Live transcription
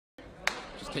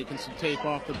taking some tape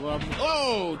off the glove.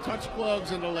 Oh, touch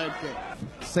gloves and a leg kick.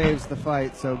 Saves the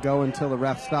fight, so go until the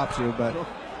ref stops you, but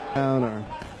down or...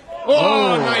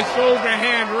 Oh, nice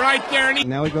overhand right there. And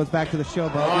now he goes back to the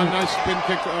showboat. Oh, nice spin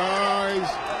kick.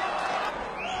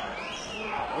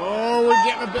 Oh, we're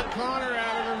getting a bit Connor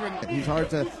out of him. He's hard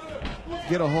to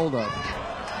get a hold of.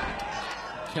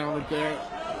 Counted there.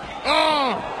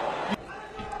 Oh!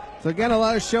 So again, a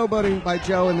lot of showboating by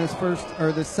Joe in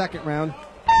this second round.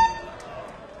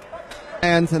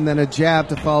 Hands and then a jab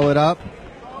to follow it up.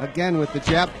 Again with the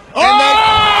jab. Oh!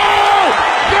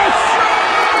 This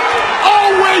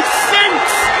always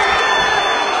sinks!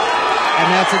 And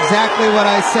that's exactly what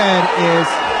I said is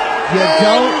you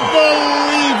don't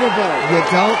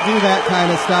do that kind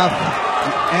of stuff.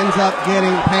 He ends up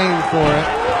getting pain for it.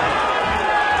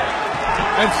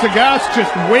 And Sagas just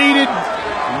waited.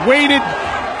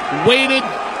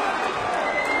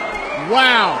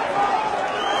 Wow.